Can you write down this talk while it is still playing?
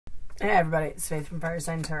Hey everybody, it's Faith from Fire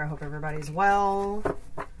Sign Tarot. I hope everybody's well.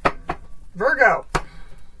 Virgo.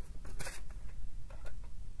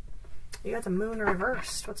 You got the moon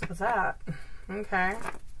reversed. What's up with that? Okay.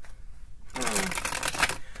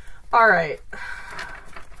 Alright. I'm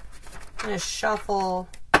going to shuffle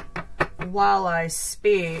while I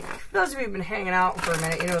speak. For those of you who've been hanging out for a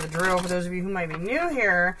minute, you know the drill. For those of you who might be new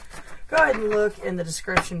here, go ahead and look in the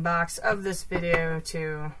description box of this video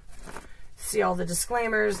to see all the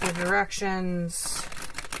disclaimers, the directions,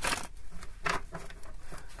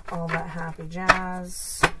 all that happy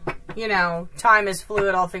jazz. You know, time is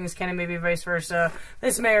fluid, all things can and maybe vice versa.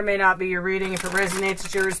 This may or may not be your reading. If it resonates,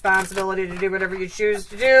 it's your responsibility to do whatever you choose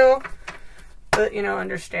to do. But, you know,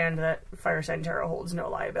 understand that Fire Sign Tarot holds no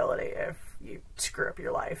liability if you screw up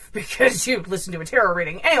your life because you listen to a tarot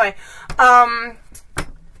reading. Anyway,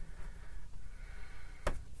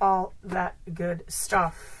 all that good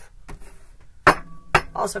stuff.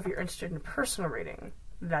 Also, if you're interested in a personal reading,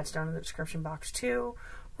 that's down in the description box too.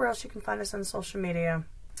 Where else you can find us on social media.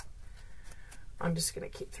 I'm just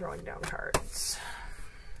going to keep throwing down cards.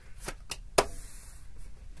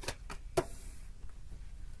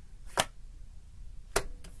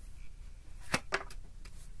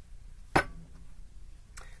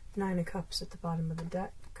 Nine of Cups at the bottom of the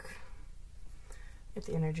deck. Get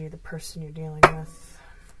the energy of the person you're dealing with.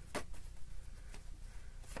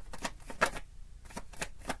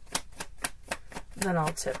 Then I'll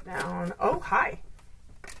tip down. Oh, hi.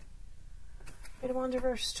 Eight of Wands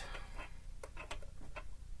reversed.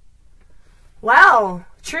 Wow.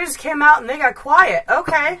 Trees came out and they got quiet.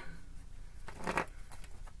 Okay.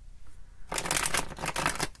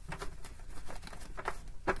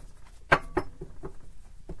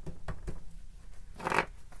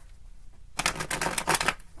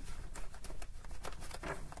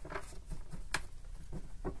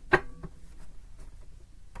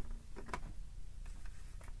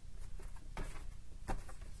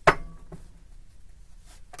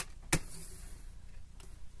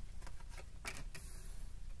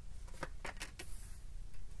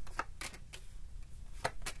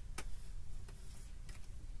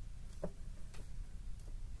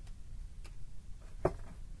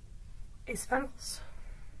 Ace of Pentacles.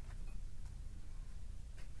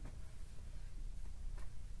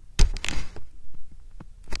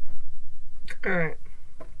 All right.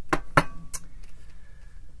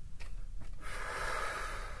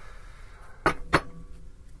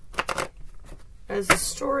 As the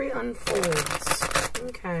story unfolds.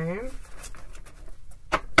 Okay.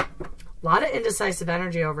 A lot of indecisive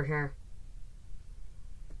energy over here.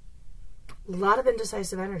 A lot of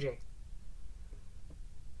indecisive energy.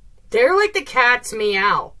 They're like the cat's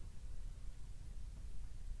meow.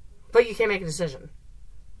 But you can't make a decision.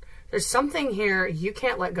 There's something here you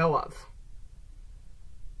can't let go of.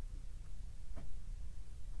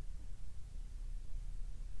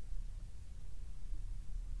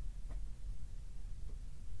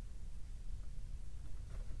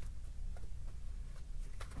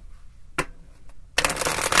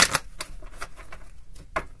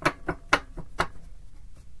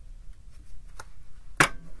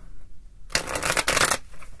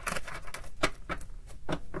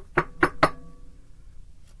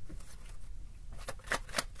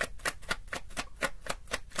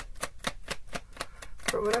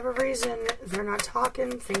 For whatever reason, they're not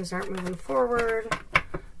talking. Things aren't moving forward.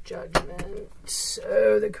 Judgment.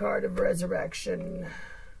 Oh, the card of resurrection.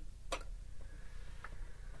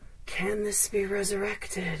 Can this be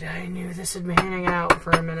resurrected? I knew this had been hanging out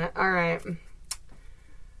for a minute. All right.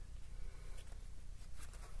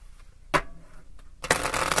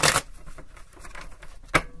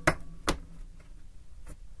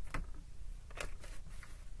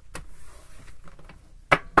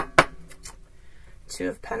 Two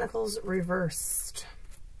of Pentacles reversed.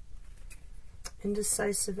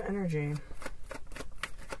 Indecisive energy.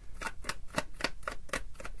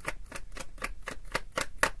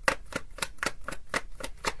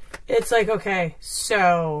 It's like, okay,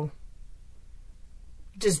 so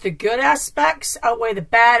does the good aspects outweigh the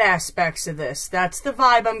bad aspects of this? That's the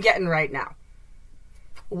vibe I'm getting right now.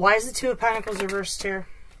 Why is the Two of Pentacles reversed here?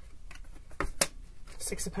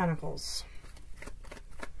 Six of Pentacles.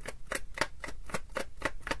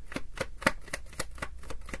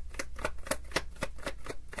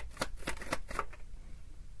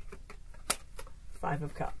 Five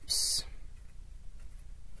of Cups.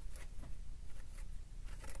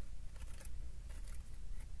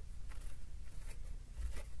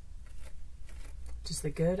 Does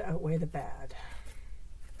the good outweigh the bad?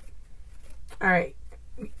 All right.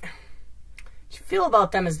 What you feel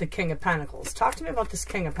about them as the King of Pentacles? Talk to me about this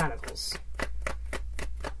King of Pentacles.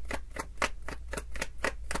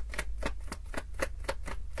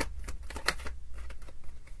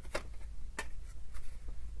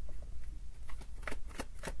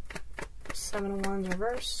 Seven of Wands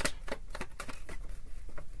reversed.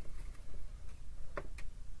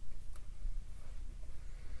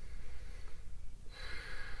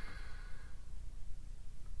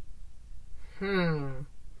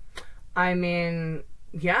 I mean,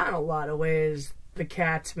 yeah, in a lot of ways, the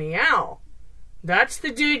cat's meow. That's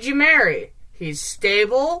the dude you marry. He's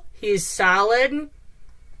stable, he's solid,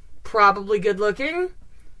 probably good looking.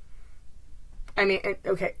 I mean,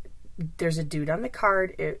 okay, there's a dude on the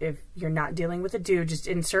card. If you're not dealing with a dude, just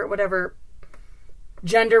insert whatever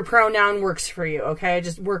gender pronoun works for you, okay?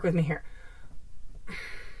 Just work with me here.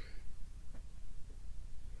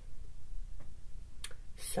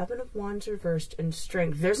 Seven of Wands reversed and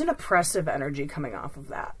Strength. There's an oppressive energy coming off of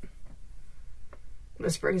that.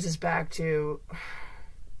 This brings us back to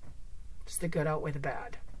just the good outweigh the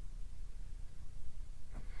bad.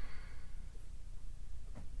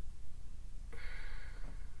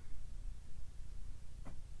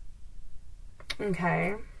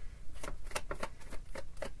 Okay.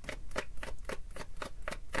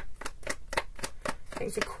 I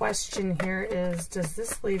think the question here is, does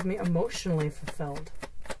this leave me emotionally fulfilled?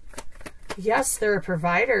 Yes, they're a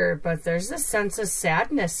provider, but there's a sense of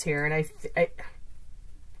sadness here, and it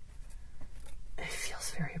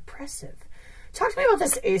feels very oppressive. Talk to me about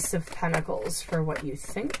this Ace of Pentacles for what you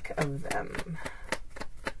think of them.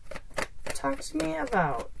 Talk to me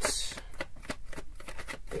about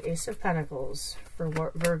the Ace of Pentacles for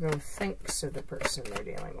what Virgo thinks of the person they're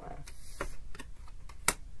dealing with.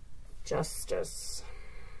 Justice.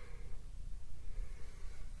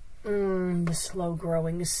 The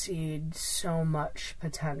slow-growing seed, so much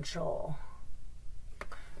potential.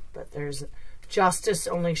 But there's... Justice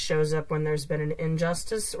only shows up when there's been an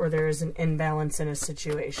injustice or there is an imbalance in a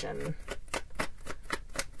situation.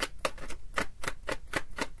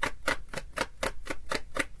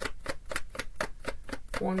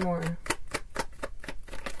 One more.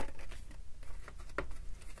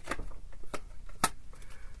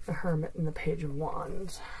 The Hermit and the Page of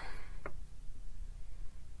Wands.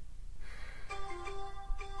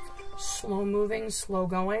 Slow moving, slow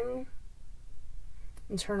going.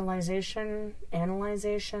 Internalization,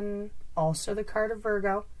 analyzation. Also the card of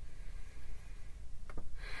Virgo.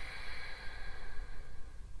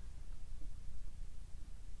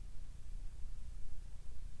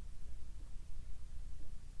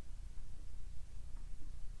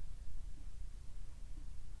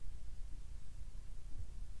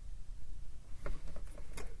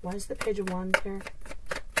 Why is the Page of Wands here?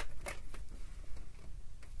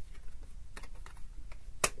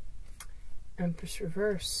 Empress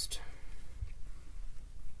reversed.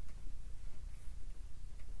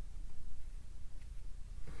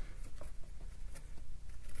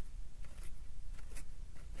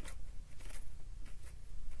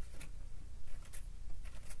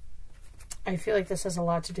 I feel like this has a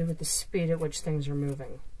lot to do with the speed at which things are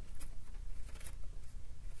moving.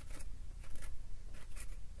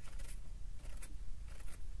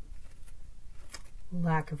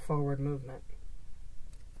 Lack of forward movement.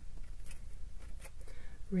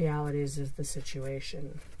 Realities is the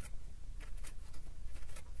situation.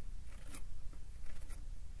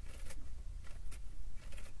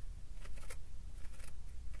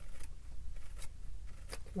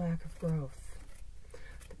 Lack of growth.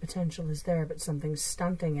 The potential is there, but something's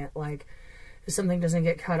stunting it. Like, if something doesn't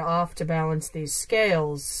get cut off to balance these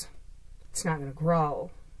scales, it's not going to grow.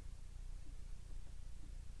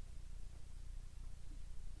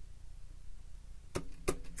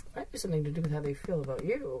 Might be something to do with how they feel about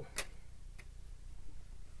you.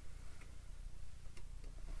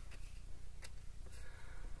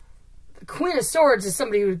 The Queen of Swords is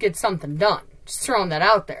somebody who gets something done. Just throwing that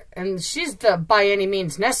out there. And she's the by any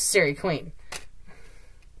means necessary queen.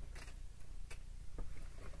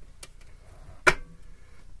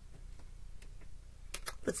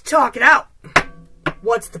 Let's talk it out.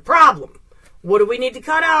 What's the problem? What do we need to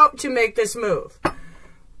cut out to make this move?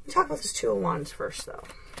 Let's talk about this Two of Wands first, though.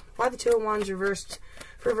 Why the Two of Wands reversed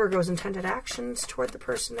for Virgo's intended actions toward the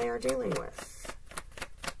person they are dealing with.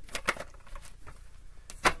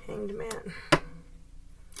 Hanged Man.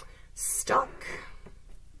 Stuck.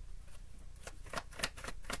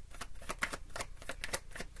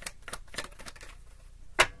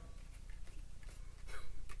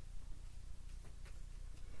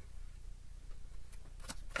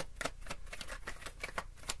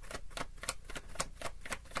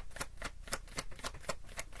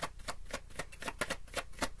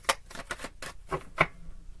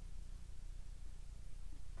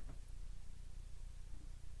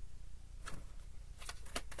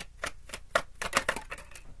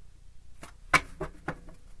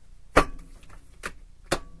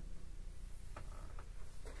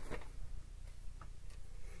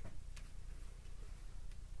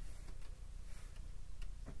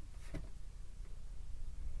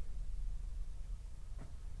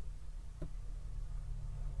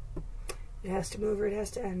 It has to move or it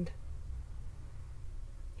has to end.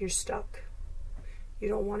 You're stuck. You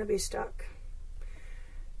don't want to be stuck.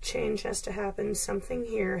 Change has to happen. Something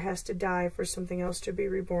here has to die for something else to be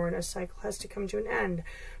reborn. A cycle has to come to an end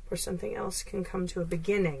where something else can come to a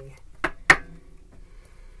beginning.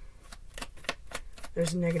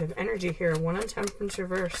 There's negative energy here. 1 on Temperance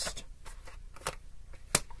reversed.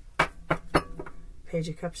 Page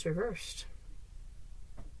of Cups reversed.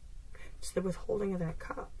 It's the withholding of that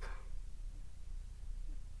cup.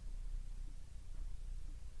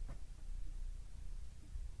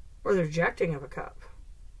 Or the rejecting of a cup.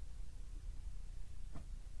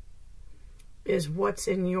 Is what's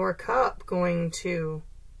in your cup going to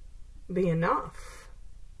be enough?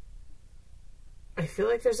 I feel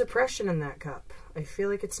like there's oppression in that cup. I feel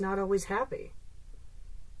like it's not always happy.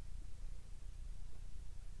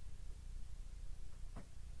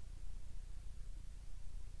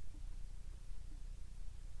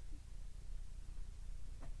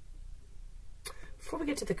 Before we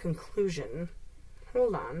get to the conclusion,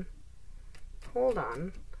 hold on. Hold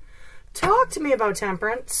on. Talk to me about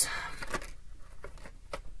Temperance.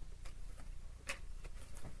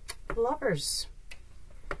 Lovers.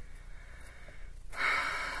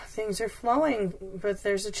 Things are flowing, but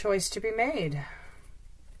there's a choice to be made.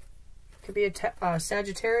 Could be a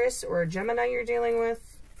Sagittarius or a Gemini you're dealing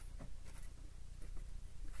with.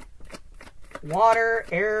 Water,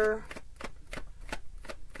 air.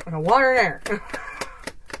 Water and air.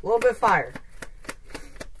 A little bit of fire.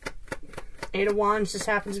 8 of Wands just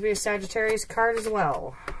happens to be a Sagittarius card as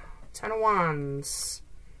well. 10 of Wands.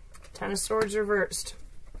 10 of Swords reversed.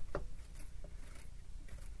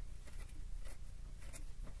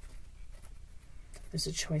 There's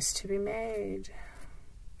a choice to be made.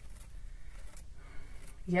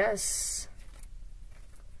 Yes.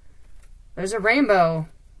 There's a rainbow.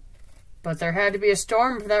 But there had to be a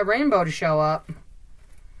storm for that rainbow to show up.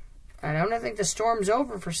 I don't think the storm's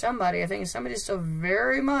over for somebody. I think somebody's still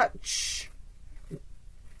very much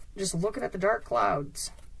just looking at the dark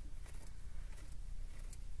clouds.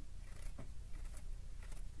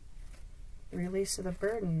 Release of the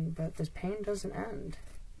burden, but this pain doesn't end.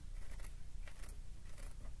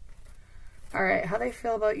 Alright, how they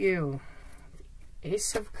feel about you?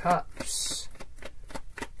 Ace of Cups.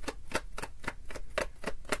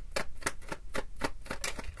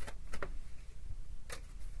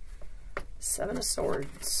 Seven of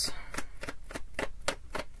Swords.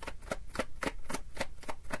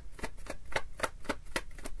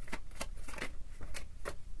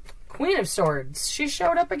 Queen of Swords. She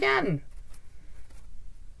showed up again.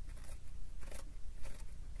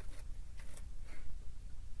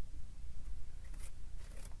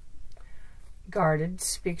 Guarded,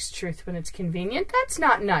 speaks truth when it's convenient. That's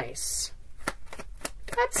not nice.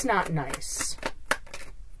 That's not nice.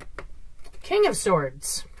 King of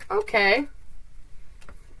Swords. Okay.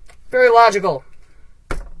 Very logical.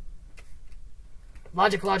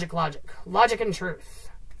 Logic, logic, logic. Logic and truth.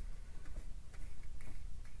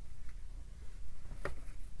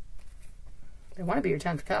 They want to be your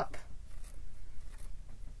 10th cup.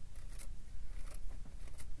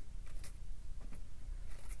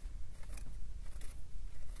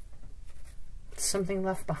 Something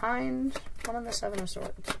left behind. One of the Seven of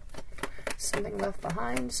Swords. Something left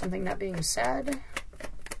behind. Something not being said.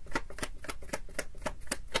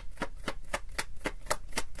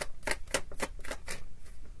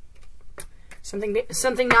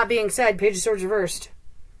 Something not being said. Page of Swords reversed.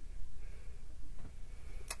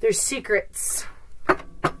 There's secrets.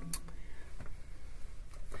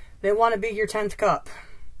 They want to be your 10th cup.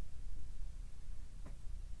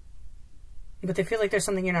 But they feel like there's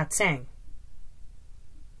something you're not saying.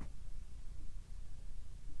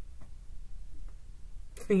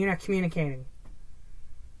 You're not communicating.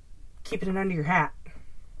 Keeping it under your hat.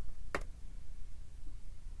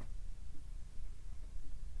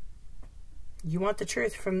 You want the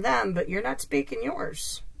truth from them, but you're not speaking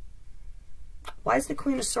yours. Why is the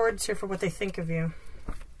Queen of Swords here for what they think of you?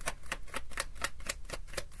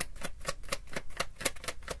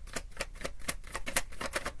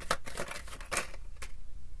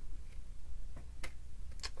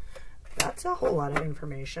 That's a whole lot of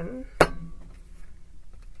information.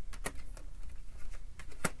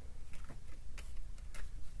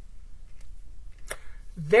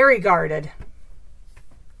 Very guarded.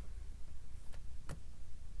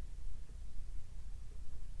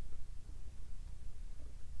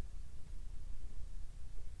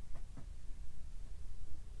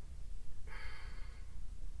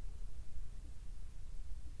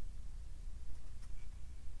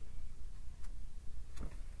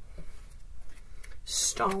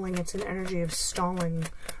 Stalling. It's an energy of stalling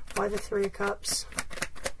Why the Three of Cups?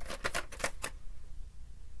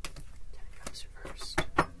 Ten of Cups reversed.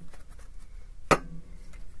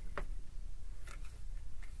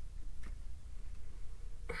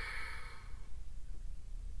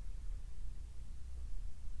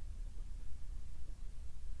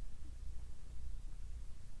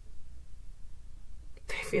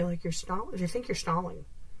 They feel like you're stalling. They think you're stalling.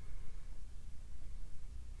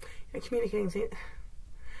 You're not communicating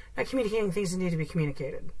things that need to be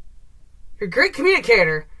communicated. You're a great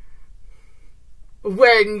communicator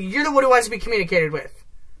when you're the one who wants to be communicated with.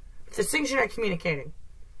 There's things you're not communicating.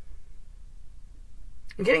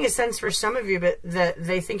 I'm getting a sense for some of you that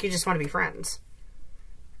they think you just want to be friends.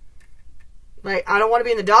 Like, I don't want to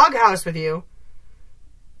be in the doghouse with you.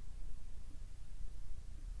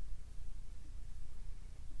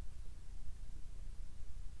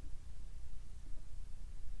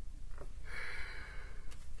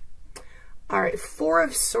 All right, Four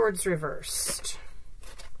of Swords reversed.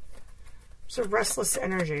 There's a restless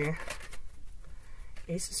energy.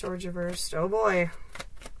 Ace of Swords reversed. Oh boy.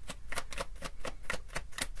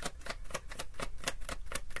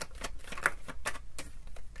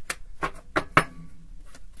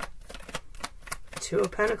 Two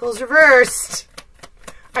of Pentacles reversed.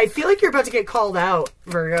 I feel like you're about to get called out,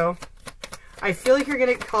 Virgo. I feel like you're going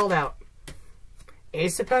to get called out.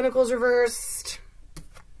 Ace of Pentacles reversed.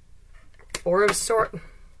 Four of Swords.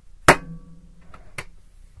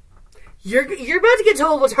 You're about to get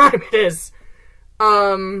told what time it is.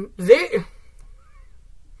 Either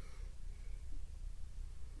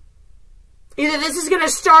this is going to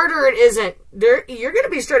start or it isn't. You're going to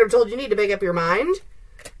be straight up told you need to make up your mind,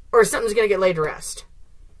 or something's going to get laid to rest.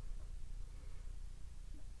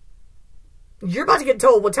 You're about to get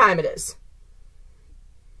told what time it is.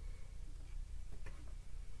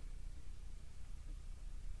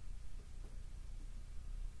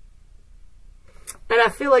 And I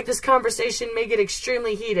feel like this conversation may get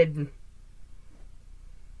extremely heated.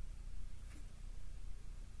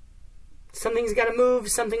 Something's got to move.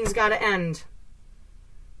 Something's got to end.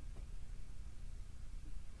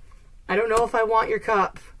 I don't know if I want your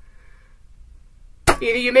cup.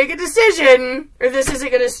 Either you make a decision or this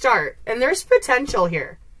isn't going to start. And there's potential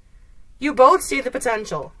here. You both see the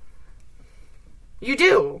potential. You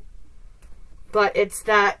do. But it's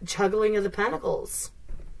that juggling of the pentacles.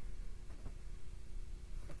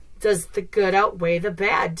 Does the good outweigh the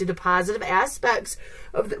bad? Do the positive aspects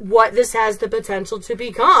of what this has the potential to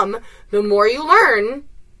become, the more you learn,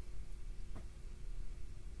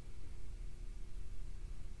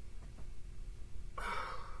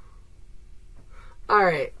 all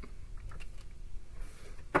right.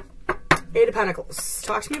 Eight of Pentacles.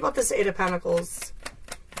 Talk to me about this Eight of Pentacles.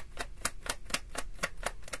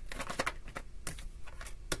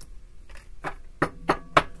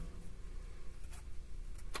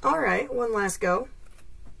 All right, one last go.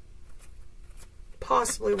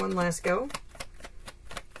 Possibly one last go.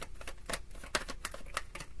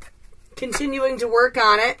 Continuing to work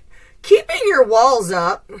on it. Keeping your walls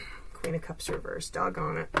up. Queen of Cups reversed.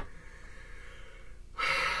 Doggone it.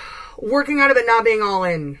 Working on it but not being all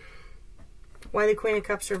in. Why the Queen of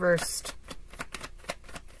Cups reversed?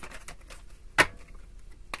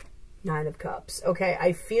 Nine of Cups. Okay,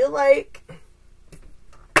 I feel like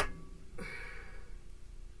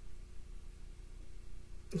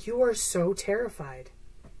you are so terrified.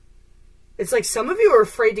 It's like some of you are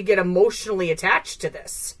afraid to get emotionally attached to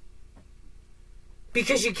this.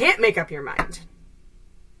 Because you can't make up your mind.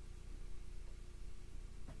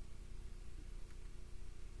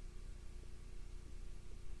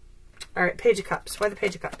 All right, Page of Cups. Why the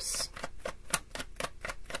Page of Cups?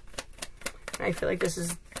 I feel like this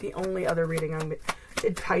is the only other reading I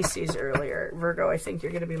did Pisces earlier. Virgo, I think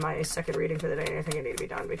you're going to be my second reading for the day. And I think I need to be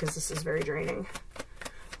done because this is very draining.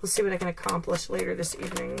 Let's see what I can accomplish later this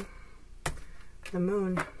evening. The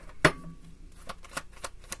Moon.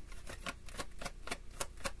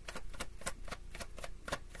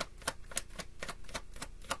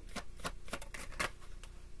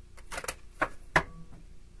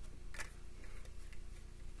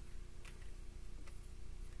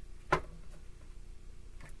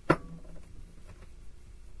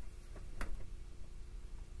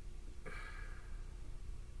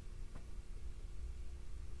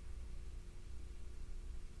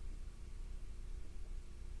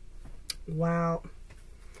 Wow.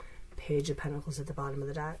 Page of Pentacles at the bottom of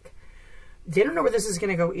the deck. They don't know where this is going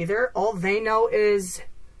to go either. All they know is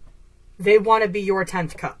they want to be your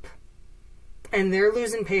 10th cup. And they're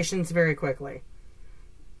losing patience very quickly.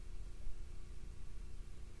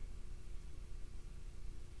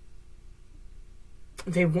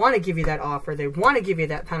 They want to give you that offer. They want to give you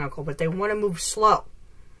that pentacle, but they want to move slow.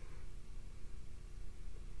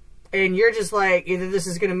 And you're just like, either this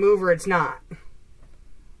is going to move or it's not.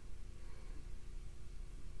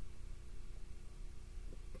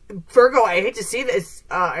 Virgo, I hate to see this.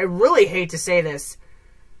 I really hate to say this.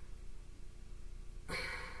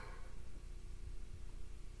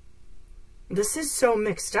 This is so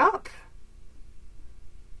mixed up.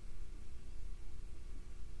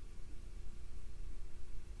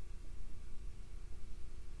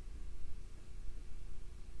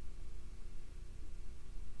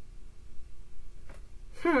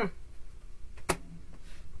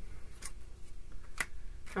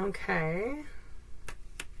 Okay.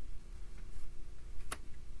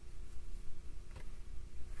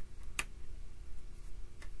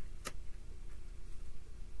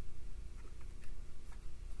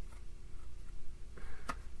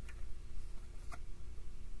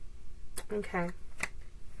 Okay.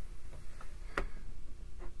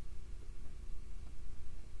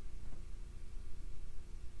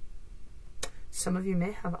 Some of you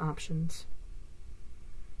may have options.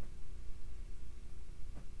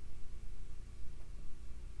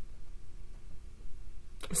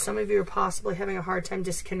 Some of you are possibly having a hard time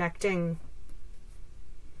disconnecting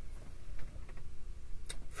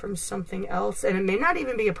from something else. And it may not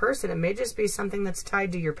even be a person. It may just be something that's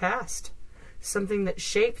tied to your past. Something that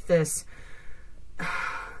shaped this.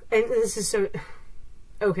 And this is so...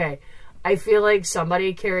 Okay. I feel like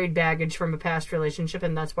somebody carried baggage from a past relationship,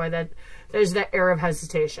 and that's why there's that air of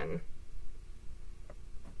hesitation.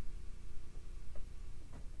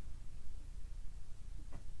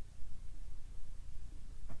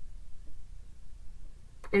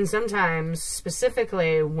 And sometimes,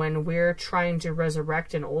 specifically when we're trying to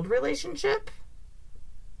resurrect an old relationship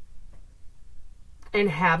and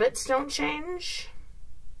habits don't change,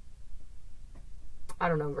 I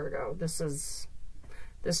don't know, Virgo.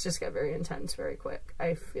 This just got very intense very quick.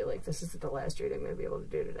 I feel like this is the last reading I'm going to be able to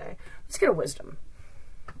do today. Let's get a wisdom.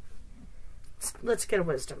 Let's get a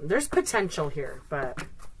wisdom. There's potential here, but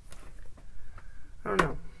I don't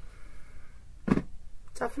know.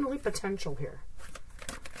 Definitely potential here.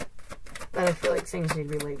 But I feel like things need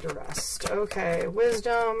to be laid to rest. Okay,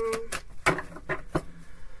 wisdom.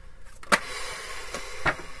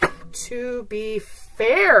 To be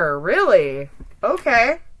fair, really?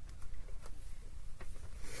 Okay.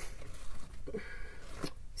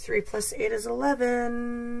 3 plus 8 is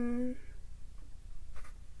 11.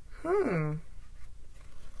 1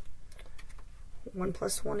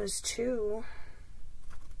 plus 1 is 2.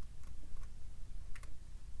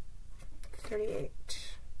 38.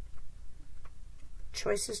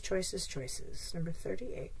 Choices, choices, choices. Number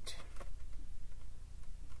 38.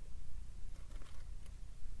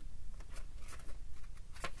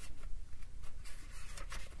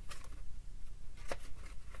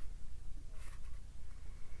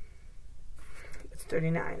 It's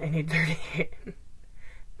 39. I need 38.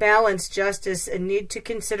 Balance, justice, and need to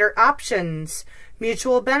consider options.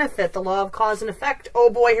 Mutual benefit, the law of cause and effect. Oh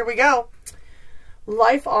boy, here we go.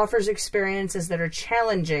 Life offers experiences that are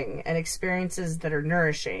challenging and experiences that are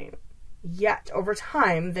nourishing. Yet, over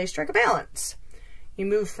time, they strike a balance. You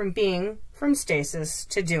move from being, from stasis,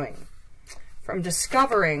 to doing. From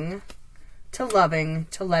discovering, to loving,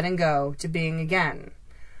 to letting go, to being again.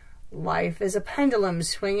 Life is a pendulum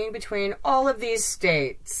swinging between all of these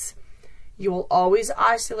states. You will always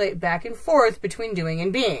oscillate back and forth between doing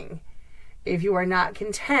and being. If you are not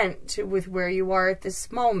content with where you are at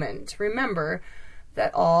this moment, remember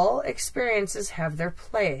that all experiences have their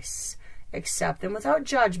place. Accept them without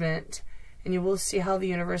judgment, and you will see how the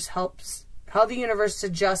universe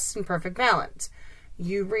adjusts in perfect balance.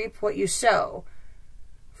 You reap what you sow.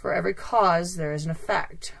 For every cause, there is an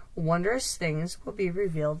effect. Wondrous things will be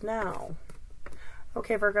revealed now.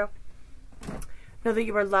 Okay, Virgo. Know that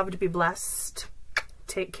you are loved, be blessed.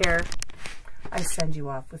 Take care. I send you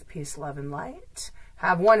off with peace, love, and light.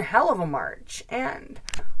 Have one hell of a March, and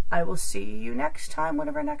I will see you next time,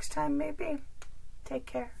 whatever next time may be. Take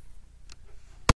care.